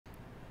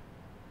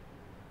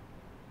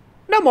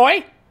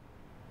moi,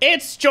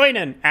 it's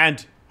Joinen,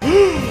 and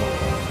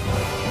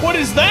what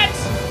is that?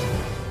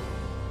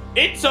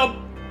 It's a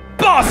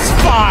boss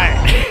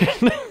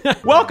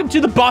fight! Welcome to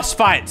the boss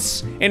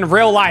fights in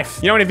real life.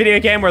 You know, in a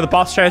video game where the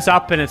boss shows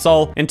up and it's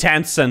all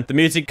intense and the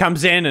music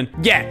comes in and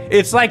yeah,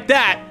 it's like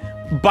that.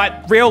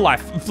 But real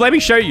life. Let me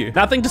show you.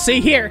 Nothing to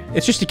see here.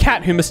 It's just a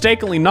cat who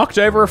mistakenly knocked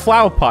over a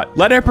flower pot.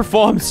 Let her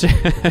perform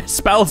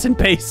spells in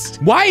peace.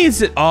 Why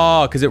is it?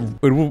 Oh, because it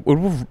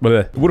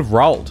would have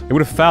rolled. It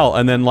would have fell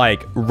and then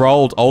like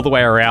rolled all the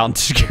way around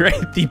to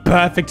create the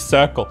perfect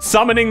circle.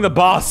 Summoning the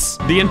boss.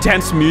 The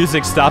intense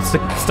music starts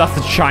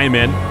to chime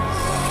in.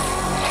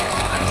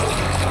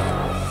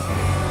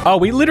 Oh,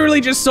 we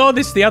literally just saw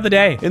this the other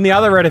day in the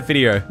other Reddit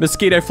video.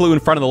 Mosquito flew in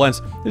front of the lens.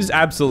 This is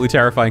absolutely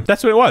terrifying.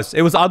 That's what it was.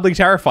 It was oddly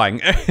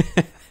terrifying.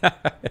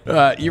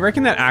 You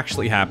reckon that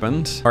actually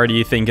happened? Or do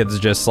you think it's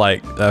just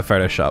like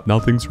Photoshop?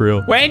 Nothing's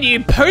real. When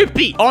you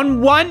poopy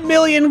on 1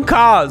 million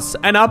cars,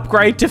 an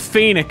upgrade to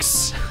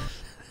Phoenix.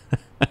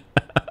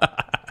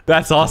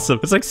 That's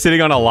awesome. It's like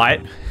sitting on a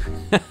light.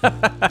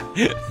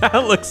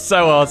 That looks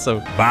so awesome.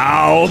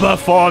 Bow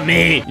before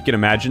me. You can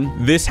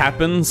imagine this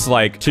happens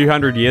like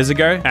 200 years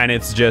ago and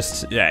it's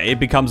just, yeah, it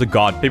becomes a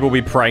god. People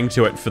will be praying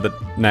to it for the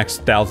next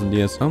 1,000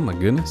 years. Oh my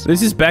goodness.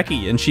 This is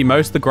Becky and she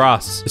mows the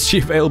grass. Is she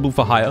available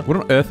for hire? What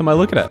on earth am I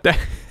looking at?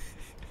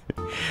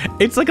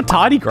 It's like a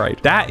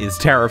tardigrade. That is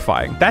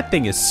terrifying. That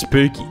thing is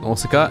spooky.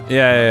 Osaka?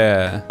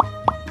 Yeah.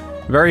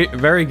 Very,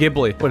 very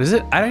Ghibli. What is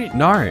it? I don't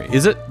know.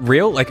 Is it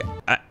real? Like,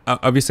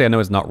 obviously I know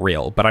it's not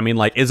real, but I mean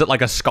like, is it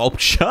like a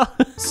sculpture?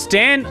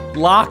 Stan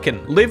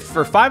Larkin lived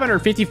for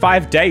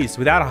 555 days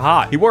without a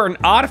heart. He wore an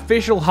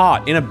artificial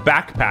heart in a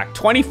backpack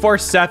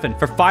 24/7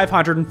 for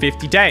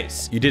 550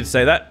 days. You did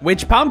say that?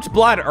 Which pumped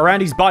blood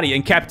around his body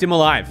and kept him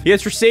alive. He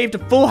has received a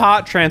full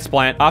heart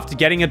transplant after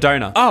getting a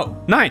donor. Oh,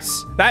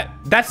 nice.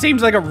 That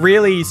seems like a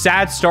really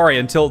sad story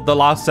until the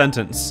last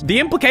sentence. The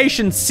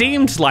implication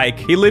seemed like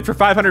he lived for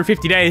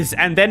 550 days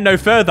and then no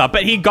further,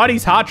 but he got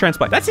his heart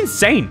transplant. That's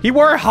insane. He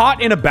wore a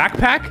heart in a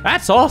backpack?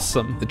 That's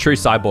awesome. The true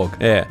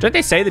cyborg. Yeah. Don't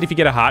they say that if you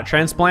get a heart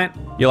transplant,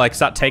 you like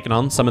start taking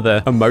on some of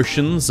the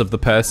emotions of the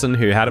person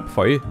who had it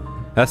before you?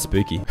 That's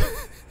spooky.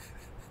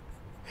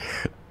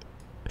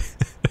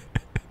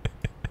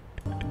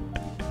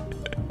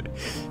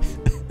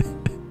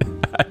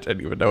 I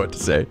don't even know what to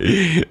say.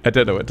 I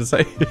don't know what to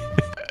say.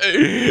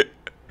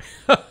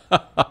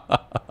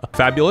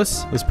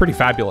 Fabulous? It was pretty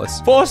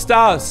fabulous. 4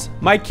 stars.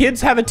 My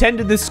kids have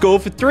attended this school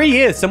for 3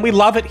 years and we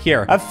love it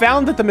here. I've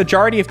found that the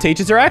majority of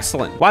teachers are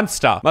excellent. 1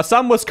 star. My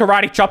son was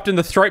karate chopped in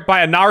the throat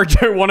by a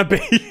Naruto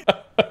wannabe.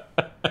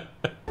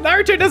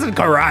 Naruto doesn't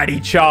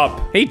karate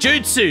chop. He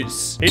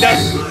jutsus. He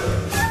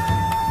does...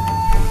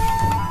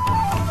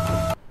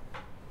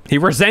 He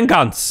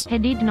Rasengans. He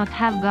did not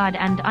have God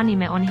and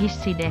anime on his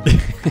CD.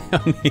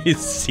 On his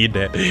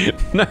CD.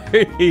 No,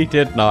 he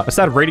did not. I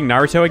started reading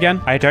Naruto again.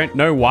 I don't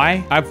know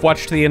why. I've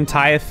watched the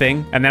entire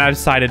thing and then I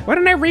decided, why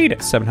don't I read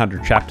it?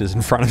 700 chapters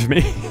in front of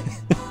me.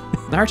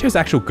 Naruto's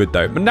actual good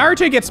though. But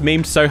Naruto gets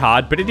memed so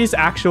hard, but it is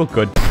actual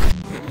good.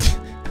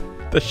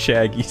 The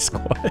Shaggy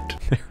squad.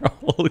 They're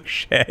all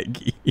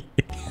Shaggy.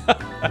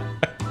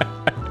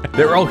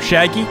 They're all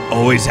Shaggy.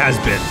 Always has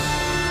been.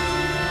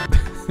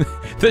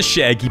 The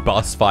Shaggy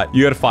boss fight.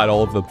 You gotta fight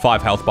all of them.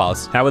 5 health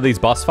bars. How are these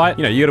boss fight?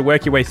 You know, you gotta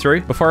work your way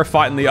through before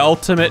fighting the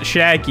ultimate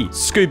Shaggy.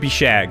 Scooby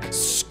Shag.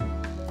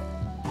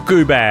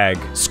 Scoobag.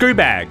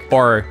 Scoobag.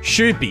 Or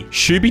Shoopy.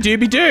 Shooby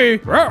Dooby Doo.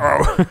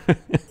 Uh-oh.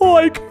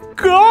 Like,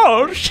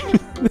 gosh.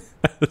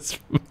 That's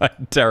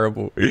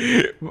terrible.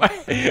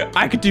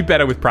 I could do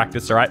better with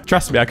practice, all right?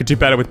 Trust me, I could do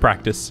better with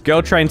practice.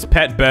 Girl trains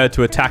pet bird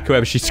to attack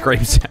whoever she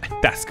screams at.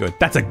 That's good.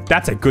 That's a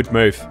good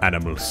move.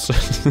 Animals.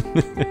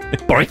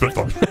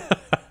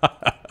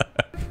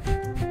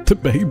 The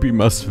baby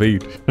must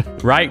feed.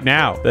 Right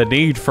now, the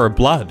need for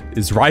blood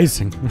is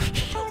rising.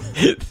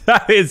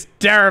 That is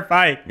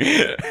terrifying.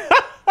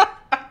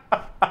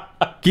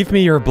 Give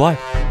me your blood.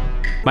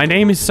 My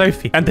name is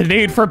Sophie, and the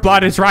need for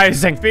blood is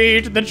rising.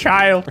 Feed the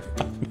child.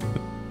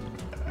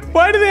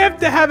 Why do they have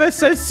to have her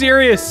so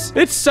serious?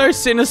 It's so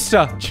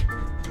sinister.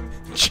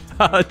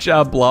 Jar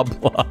jar blah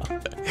blah.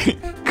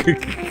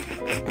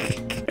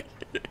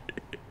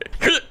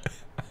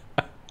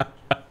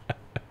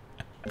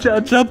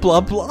 Jar jar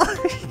blah blah.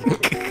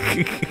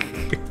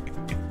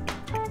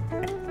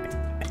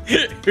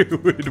 Who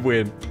would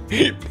win?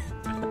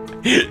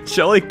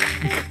 Jolly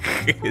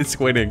is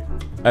winning.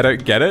 I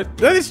don't get it.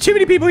 No, there's too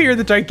many people here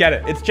that don't get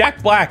it. It's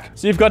Jack Black.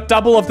 So you've got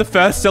double of the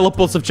first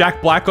syllables of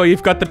Jack Black, or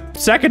you've got the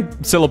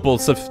second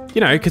syllables of,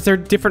 you know, because they're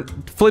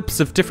different flips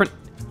of different,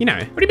 you know.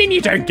 What do you mean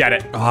you don't get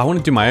it? Oh, I want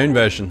to do my own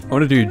version. I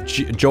want to do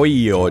Joyoj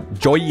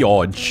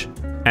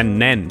and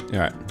Nen. All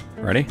right,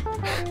 ready?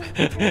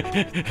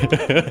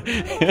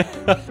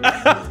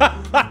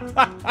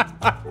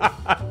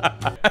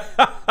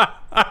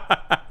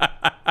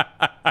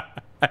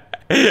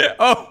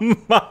 Oh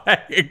my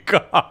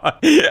god.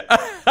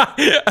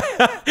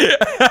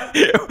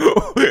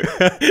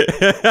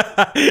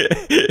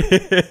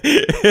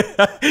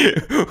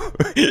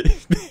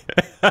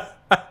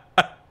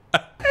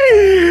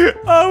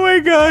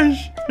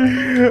 gosh.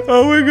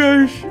 Oh my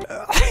gosh.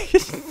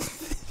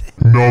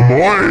 No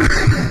more.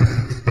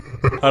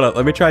 Hold on,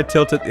 let me try to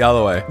tilt it the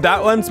other way.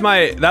 That one's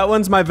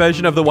my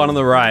version of the one on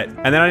the right.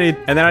 And then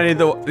I need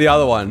the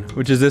other one,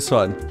 which is this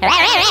one.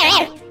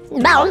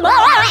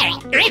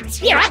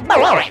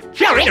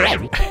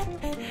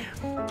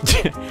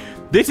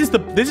 This is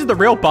the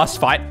real boss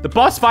fight. The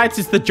boss fights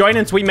is the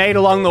joinants we made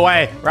along the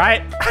way,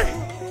 right?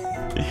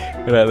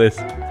 What about this?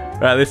 What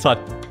about this one?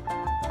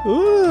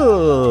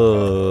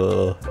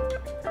 Ooh.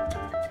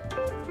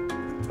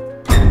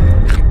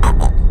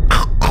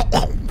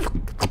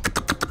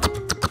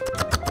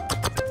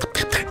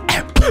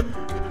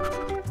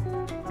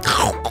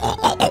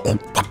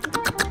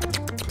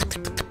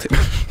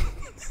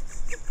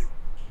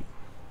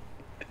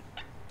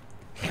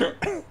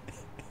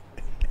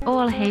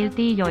 All hail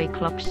the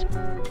Joiklops.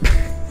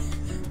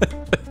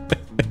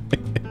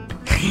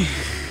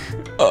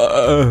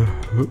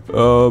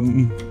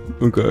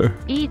 Okay.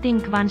 Eating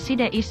one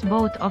side is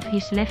both of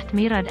his left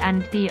mirror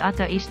and the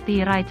other is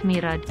the right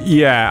mirror.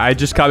 Yeah, I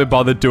just can't be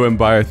bothered doing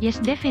both. Yes,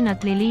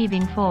 definitely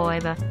leaving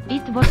forever.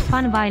 It was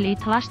fun while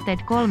it lasted.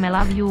 Kolme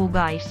love you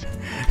guys.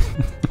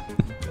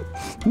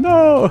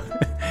 No.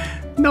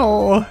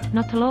 No.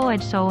 Not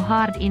lowered so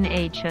hard in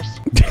ages.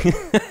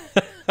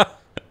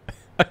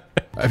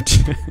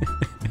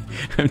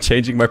 I'm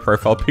changing my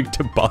profile pic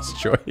to Boss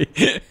Joy.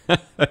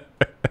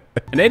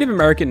 A Native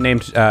American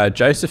named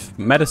Joseph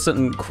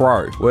Medicine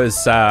Crow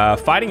was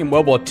fighting in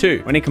World War II.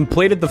 When he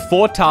completed the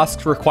 4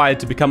 tasks required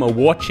to become a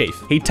war chief,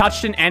 he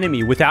touched an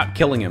enemy without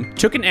killing him,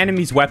 took an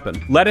enemy's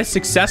weapon, led a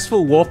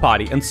successful war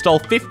party, and stole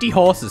 50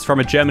 horses from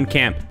a German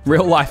camp.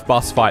 Real life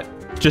boss fight.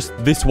 Just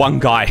this one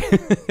guy.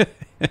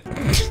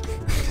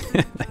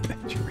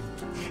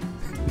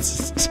 This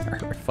is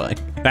terrifying.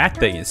 That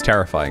thing is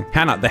terrifying.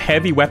 Hannah, the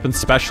heavy weapons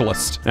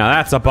specialist. Now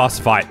that's a boss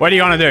fight. What are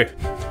you gonna do?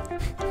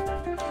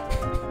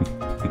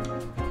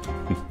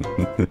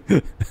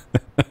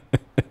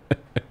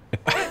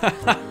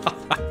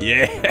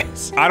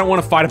 Yes. I don't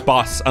want to fight a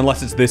boss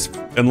unless it's this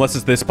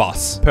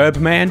boss. Perb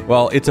man?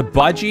 Well, it's a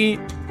budgie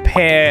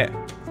pear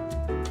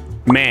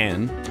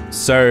man.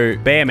 So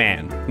bear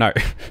man. No,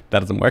 that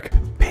doesn't work.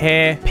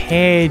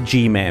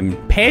 Pear-G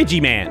man. Pear-G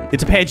man.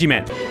 It's a pear-G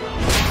man.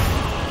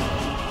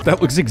 That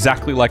looks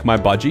exactly like my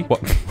budgie.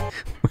 What?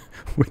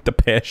 With the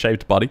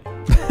pear-shaped body.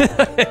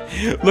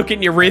 Look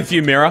in your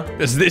rearview mirror.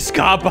 There's this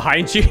car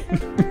behind you.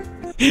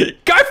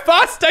 Go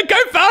faster! Go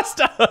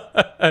faster!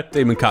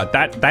 Demon card.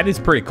 That is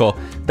pretty cool.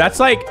 That's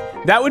like,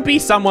 that would be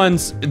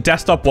someone's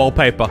desktop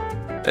wallpaper.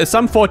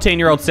 Some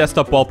 14-year-old's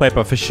desktop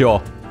wallpaper for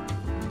sure.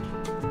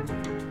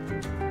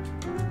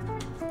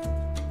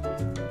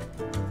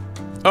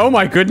 Oh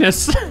my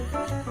goodness.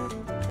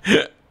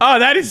 Oh,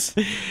 that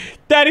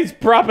is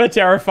proper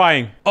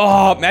terrifying.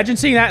 Oh, imagine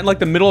seeing that in like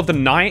the middle of the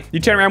night. You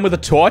turn around with a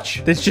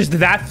torch. There's just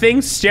that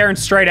thing staring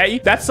straight at you.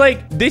 That's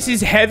like, this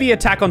is heavy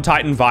Attack on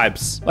Titan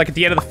vibes. Like at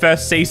the end of the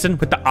first season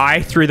with the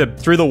eye through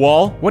the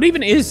wall. What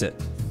even is it?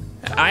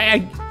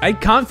 I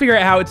can't figure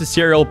out how it's a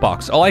cereal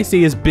box. All I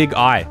see is big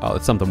eye. Oh,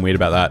 there's something weird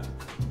about that.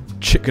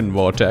 Chicken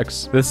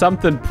vortex. There's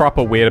something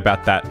proper weird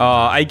about that.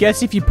 I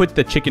guess if you put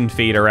the chicken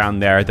feed around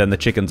there, then the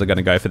chickens are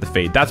gonna go for the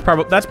feed. That's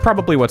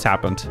probably what's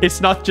happened. It's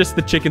not just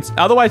the chickens.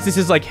 Otherwise, this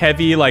is like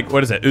heavy, like,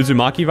 what is it?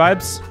 Uzumaki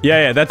vibes?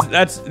 Yeah,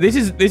 this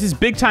is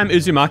big time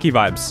Uzumaki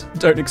vibes.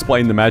 Don't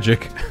explain the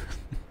magic.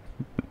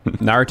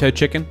 Naruto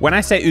chicken. When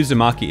I say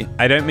Uzumaki,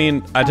 I don't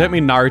mean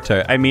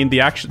Naruto. I mean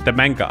the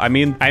manga. I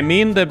mean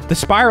the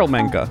spiral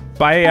manga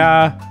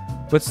by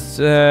what's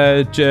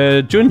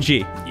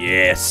Junji.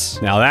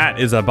 Yes. Now that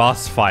is a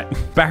boss fight.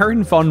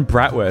 Baron von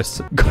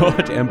Bratwurst,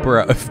 God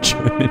Emperor of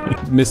Germany.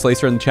 Miss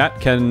Lisa in the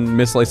chat. Can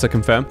Miss Lisa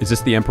confirm? Is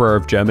this the Emperor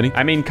of Germany?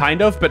 I mean,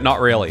 kind of, but not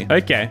really.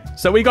 Okay.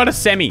 So we got a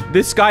Semi.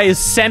 This guy is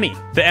Semi,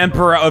 the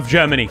Emperor of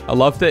Germany. I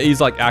love that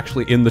he's like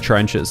actually in the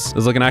trenches.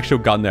 There's like an actual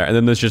gun there. And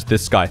then there's just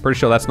this guy. Pretty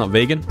sure that's not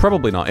vegan.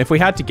 Probably not. If we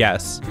had to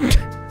guess.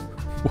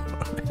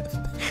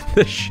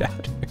 The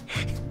shadow.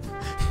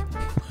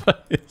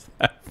 What is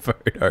that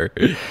photo?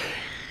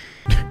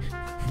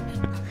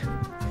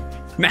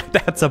 Now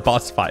that's a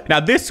boss fight. Now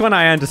this one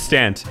I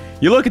understand.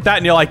 You look at that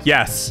and you're like,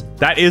 yes,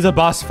 that is a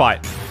boss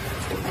fight.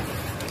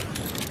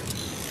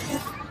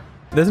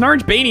 There's an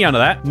orange beanie under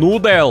that.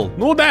 Noodle.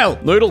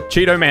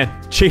 Cheeto Man.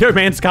 Cheeto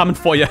Man's coming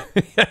for you.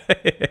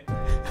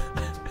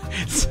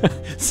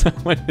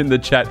 Someone in the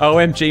chat,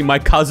 OMG, my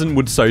cousin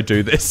would so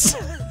do this.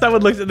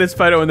 Someone looks at this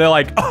photo and they're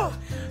like, oh,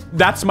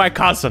 that's my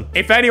cousin.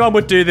 If anyone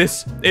would do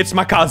this, it's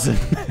my cousin.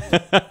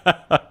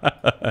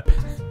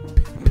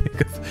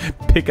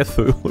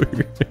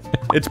 Pickathulu.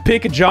 It's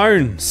Pika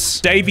Jones.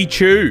 Davy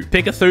Chew.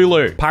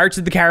 Pickathulu. Pirates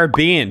of the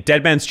Caribbean.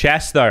 Dead Man's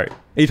Chest, though.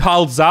 It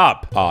holds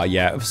up. Oh,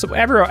 yeah. So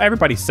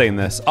everybody's seen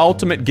this.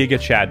 Ultimate Giga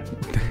Chad.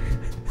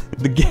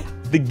 the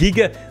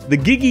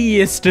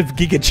giggiest of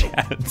Giga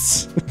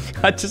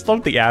Chads. I just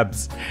love the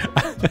abs.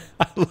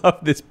 I love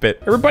this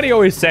bit. Everybody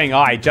always saying, oh,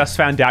 I just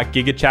found out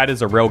Giga Chad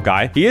is a real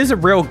guy. He is a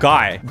real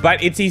guy,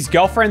 but it's his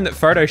girlfriend that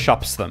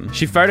photoshops them.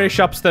 She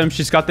photoshops them.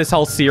 She's got this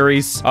whole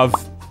series of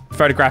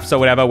photographs or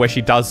whatever where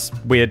she does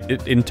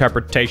weird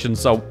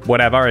interpretations or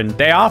whatever, and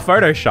they are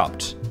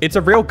photoshopped. It's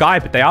a real guy,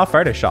 but they are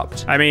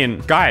photoshopped. I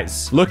mean,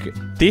 guys, look,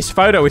 this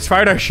photo is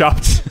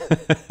photoshopped.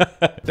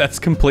 That's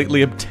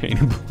completely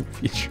obtainable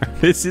if you try.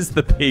 This is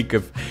the peak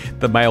of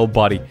the male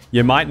body.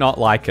 You might not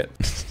like it.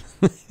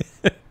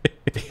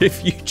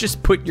 If you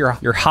just put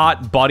your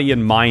heart, body,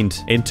 and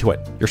mind into it,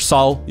 your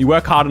soul, you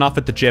work hard enough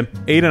at the gym,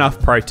 eat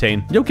enough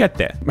protein, you'll get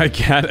there. My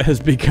cat has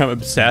become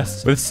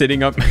obsessed with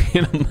sitting up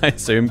in my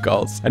Zoom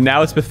calls, and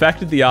now has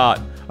perfected the art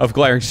of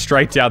glaring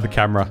straight down the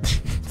camera.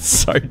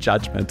 So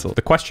judgmental.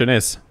 The question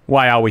is,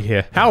 why are we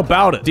here? How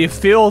about it? Do you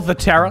feel the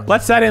terror?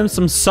 Let's add in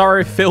some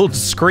sorrow-filled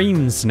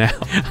screams now.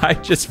 I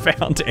just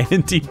found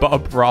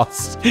anti-Bob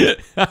Ross.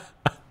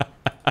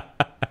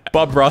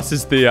 Bob Ross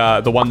is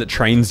the one that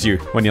trains you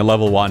when you're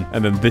level 1,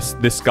 and then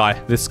this guy's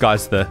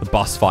the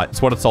boss fight.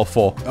 It's what it's all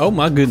for. Oh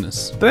my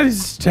goodness, that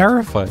is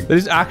terrifying. That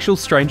is actual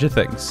Stranger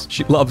Things.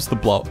 She loves the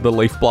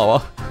leaf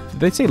blower. Did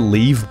they say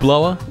leaf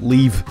blower?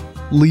 Leaf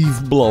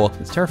blower.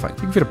 It's terrifying.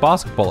 You can fit a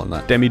basketball in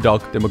that.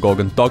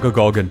 Demogorgon.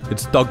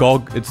 It's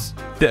Dogog. It's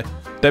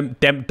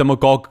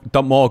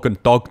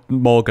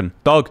Morgan.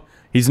 Dog.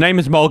 His name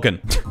is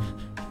Morgan.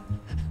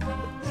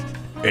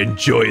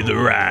 Enjoy the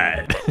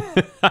ride.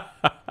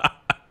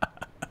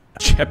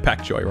 Jetpack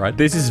joyride.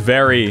 This is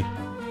very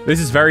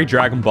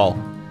Dragon Ball.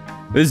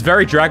 This is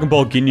very Dragon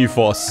Ball Ginyu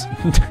Force.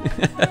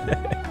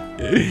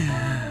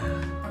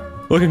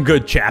 Looking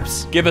good,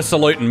 chaps. Give a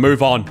salute and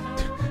move on.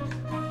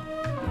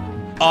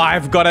 Oh,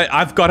 I've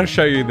got to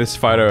show you this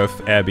photo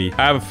of Abby.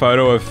 I have a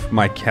photo of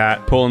my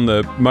cat pulling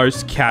the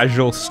most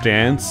casual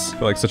stance. I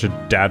feel like such a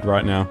dad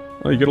right now.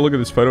 Oh, you gotta look at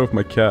this photo of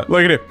my cat.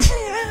 Look at it.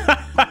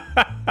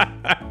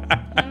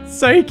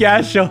 So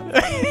casual.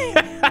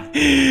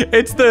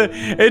 It's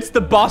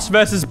the boss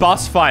versus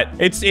boss fight.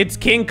 It's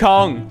King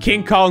Kong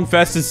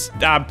versus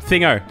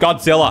Thingo,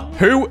 Godzilla.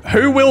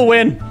 Who will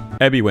win?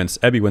 Abby wins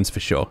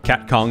for sure.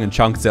 Cat Kong and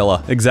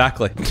Chunkzilla,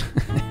 exactly.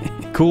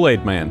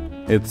 Kool-Aid Man.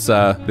 It's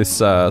this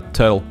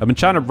turtle. I've been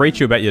trying to reach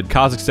you about your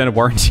car's extended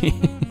warranty.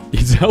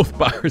 His health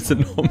bar is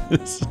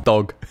enormous.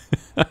 Dog.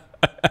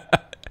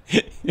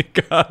 You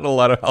got a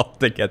lot of health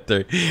to get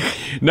through.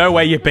 No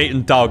way you're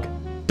beating Dog.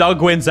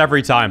 Dog wins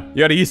every time. You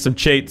gotta use some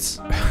cheats.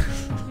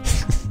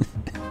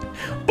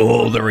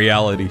 All the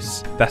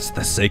realities. That's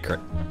the secret.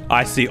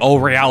 I see all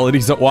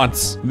realities at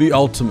once. The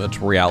ultimate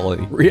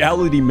reality.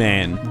 Reality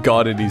man.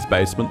 God in his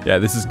basement. Yeah,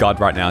 this is God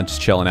right now, just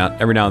chilling out.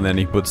 Every now and then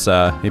he puts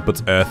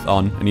Earth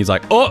on, and he's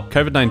like, oh,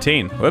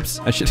 COVID-19.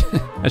 Whoops. I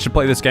should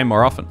play this game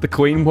more often. The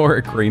Queen wore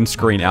a green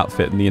screen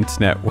outfit, and the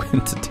internet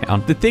went to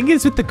town. The thing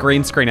is with the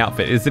green screen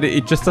outfit is that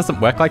it just doesn't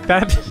work like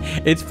that.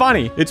 It's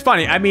funny. It's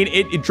funny. I mean,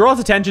 it draws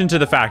attention to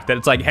the fact that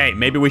it's like, hey,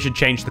 maybe we should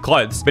change the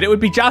clothes. But it would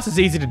be just as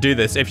easy to do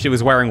this if she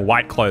was wearing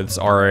white clothes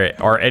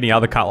or any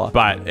other color.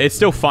 But it's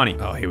still funny.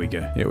 Oh, here we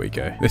go. Here we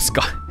go. This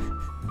guy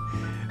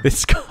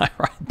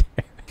right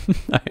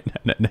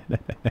there.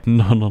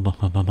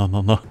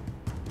 No.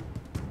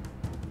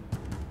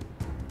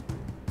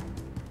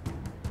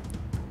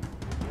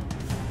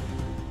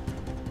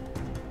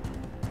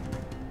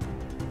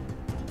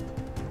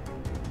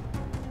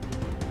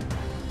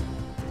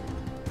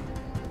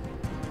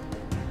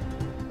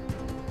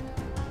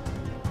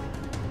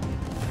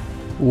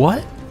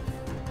 What?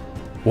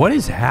 What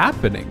is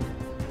happening?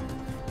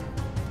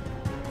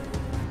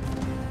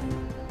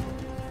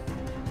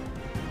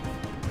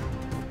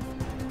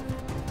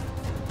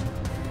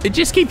 It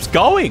just keeps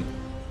going.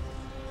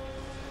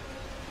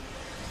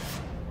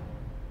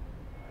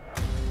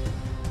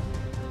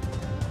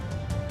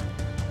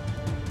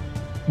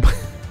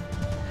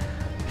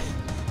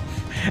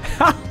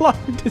 How long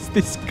does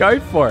this go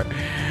for?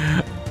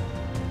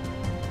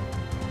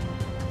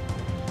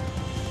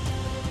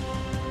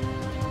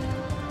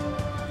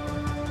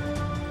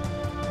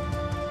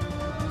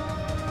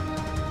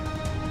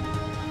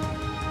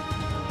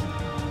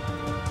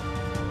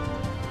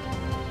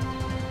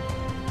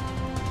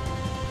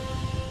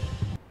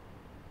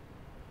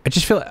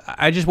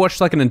 I just watched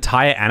like an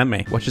entire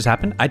anime. What just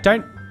happened? I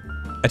don't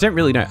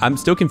really know. I'm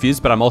still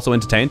confused, but I'm also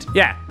entertained.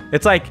 Yeah,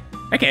 it's like,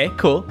 okay,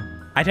 cool.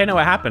 I don't know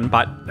what happened,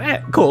 but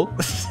cool.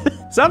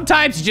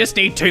 Sometimes you just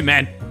need two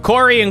men.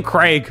 Corey and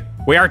Craig.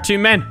 We are two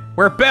men.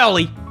 We're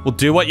burly. We'll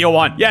do what you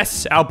want.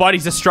 Yes, our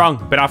bodies are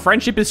strong, but our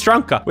friendship is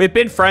stronger. We've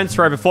been friends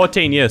for over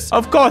 14 years.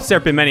 Of course, there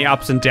have been many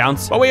ups and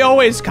downs, but we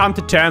always come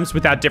to terms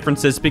with our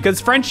differences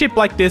because friendship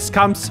like this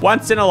comes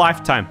once in a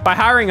lifetime. By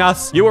hiring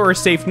us, you will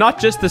receive not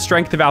just the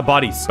strength of our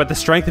bodies, but the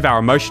strength of our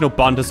emotional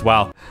bond as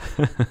well.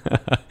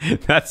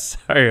 That's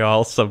so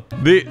wholesome.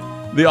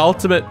 The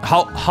ultimate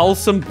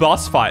wholesome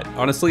boss fight.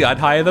 Honestly, I'd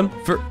hire them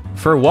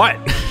for what?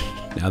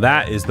 Now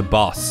that is the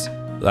boss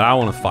that I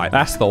want to fight.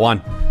 That's the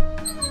one.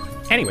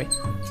 Anyway.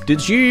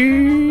 Did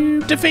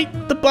you defeat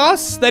the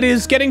boss that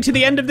is getting to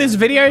the end of this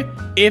video?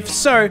 If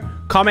so,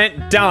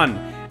 comment done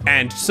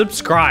and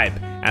subscribe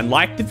and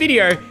like the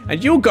video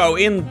and you'll go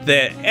in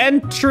the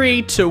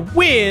entry to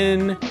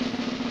win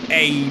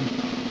a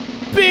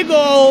big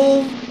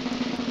ol'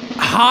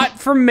 heart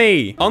from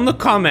me on the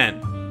comment.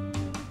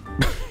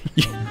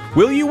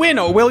 Will you win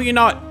or will you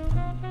not?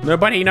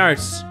 Nobody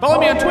knows. Follow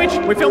me on Twitch.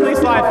 We film these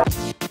live.